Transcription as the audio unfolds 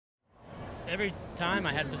every time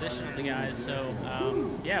I had position on the guys. So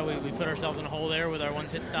yeah, we put ourselves in a hole there with our one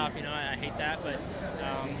pit stop. You know, I hate that, but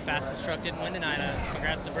fastest truck didn't win tonight.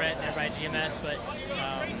 Congrats to Brett and everybody at GMS, but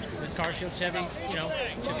this Car Shield Chevy, you know,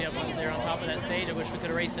 should be up there on top of that stage. I wish we could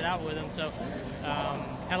have raced it out with him. So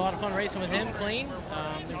had a lot of fun racing with him, clean,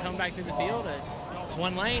 and come back through the field. It's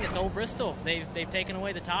one lane. It's old Bristol. They've taken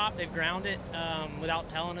away the top. They've ground it without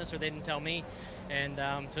telling us, or they didn't tell me. And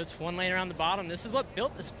so it's one lane around the bottom. This is what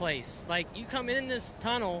built this place. Like, you come in this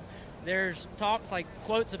tunnel, there's talks, like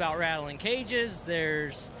quotes about rattling cages.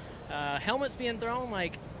 There's helmets being thrown.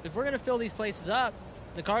 Like, if we're going to fill these places up,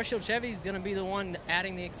 the Car Shield Chevy is going to be the one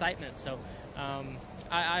adding the excitement. So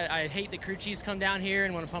I hate that crew chiefs come down here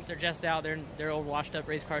and want to pump their chest out. They're old washed-up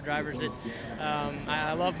race car drivers. That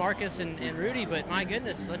I love Marcus and Rudy, but my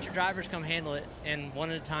goodness, let your drivers come handle it, and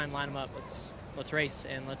one at a time line them up. Let's race,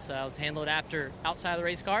 and let's handle it outside of the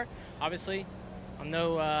race car. Obviously, I'm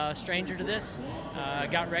no stranger to this.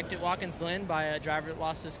 Got wrecked at Watkins Glen by a driver that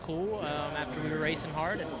lost his cool after we were racing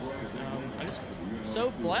hard. And I'm just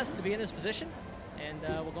so blessed to be in this position, and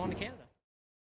we're going to Canada.